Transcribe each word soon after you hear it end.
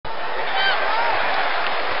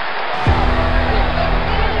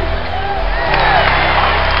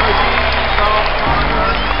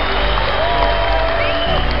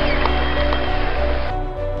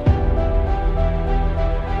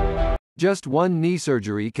Just one knee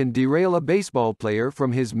surgery can derail a baseball player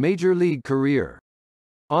from his major league career.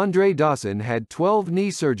 Andre Dawson had 12 knee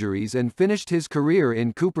surgeries and finished his career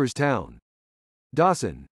in Cooperstown.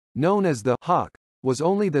 Dawson, known as the Hawk, was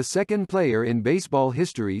only the second player in baseball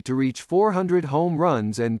history to reach 400 home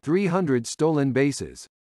runs and 300 stolen bases.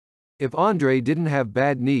 If Andre didn't have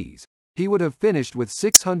bad knees, he would have finished with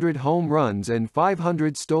 600 home runs and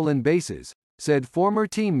 500 stolen bases, said former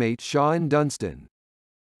teammate Shawn Dunston.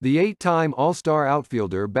 The 8-time All-Star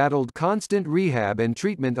outfielder battled constant rehab and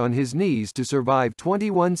treatment on his knees to survive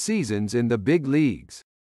 21 seasons in the big leagues.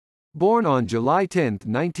 Born on July 10,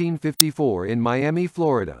 1954 in Miami,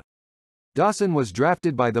 Florida, Dawson was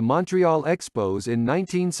drafted by the Montreal Expos in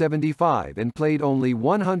 1975 and played only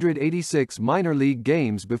 186 minor league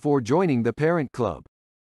games before joining the parent club.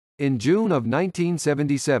 In June of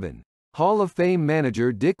 1977, Hall of Fame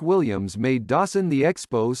manager Dick Williams made Dawson the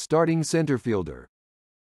Expos starting centerfielder.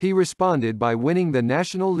 He responded by winning the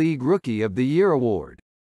National League Rookie of the Year award.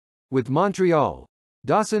 With Montreal,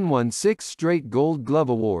 Dawson won 6 straight Gold Glove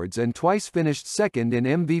awards and twice finished second in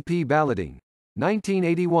MVP balloting,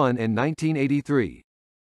 1981 and 1983.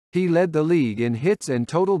 He led the league in hits and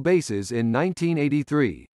total bases in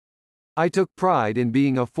 1983. "I took pride in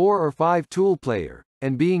being a 4 or 5 tool player,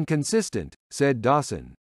 and being consistent," said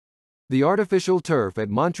Dawson. The artificial turf at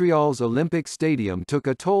Montreal's Olympic Stadium took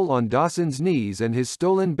a toll on Dawson's knees and his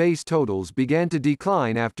stolen base totals began to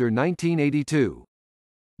decline after 1982.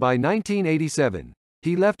 By 1987,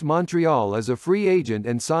 he left Montreal as a free agent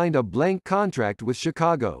and signed a blank contract with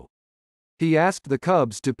Chicago. He asked the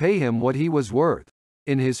Cubs to pay him what he was worth.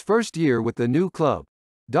 In his first year with the new club,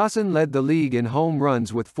 Dawson led the league in home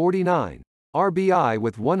runs with 49, RBI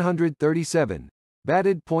with 137,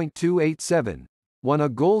 batted .287, won a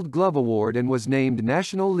Gold Glove award and was named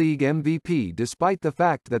National League MVP despite the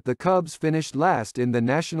fact that the Cubs finished last in the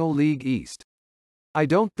National League East. "I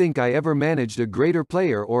don't think I ever managed a greater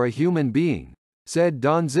player or a human being," said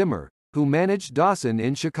Don Zimmer, who managed Dawson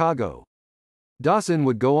in Chicago. Dawson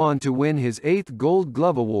would go on to win his 8th Gold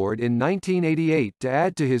Glove award in 1988 to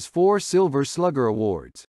add to his 4 Silver Slugger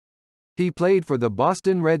awards. He played for the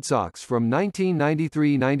Boston Red Sox from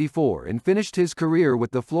 1993-94 and finished his career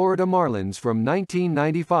with the Florida Marlins from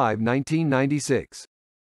 1995-1996.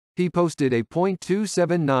 He posted a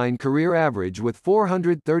 .279 career average with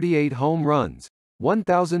 438 home runs,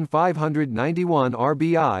 1,591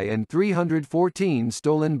 RBI and 314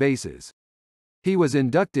 stolen bases. He was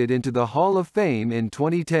inducted into the Hall of Fame in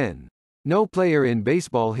 2010. No player in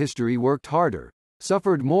baseball history worked harder,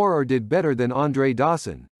 suffered more or did better than Andre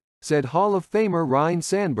Dawson, said Hall of Famer Ryne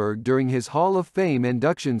Sandberg during his Hall of Fame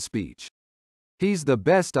induction speech. "He's the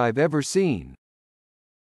best I've ever seen.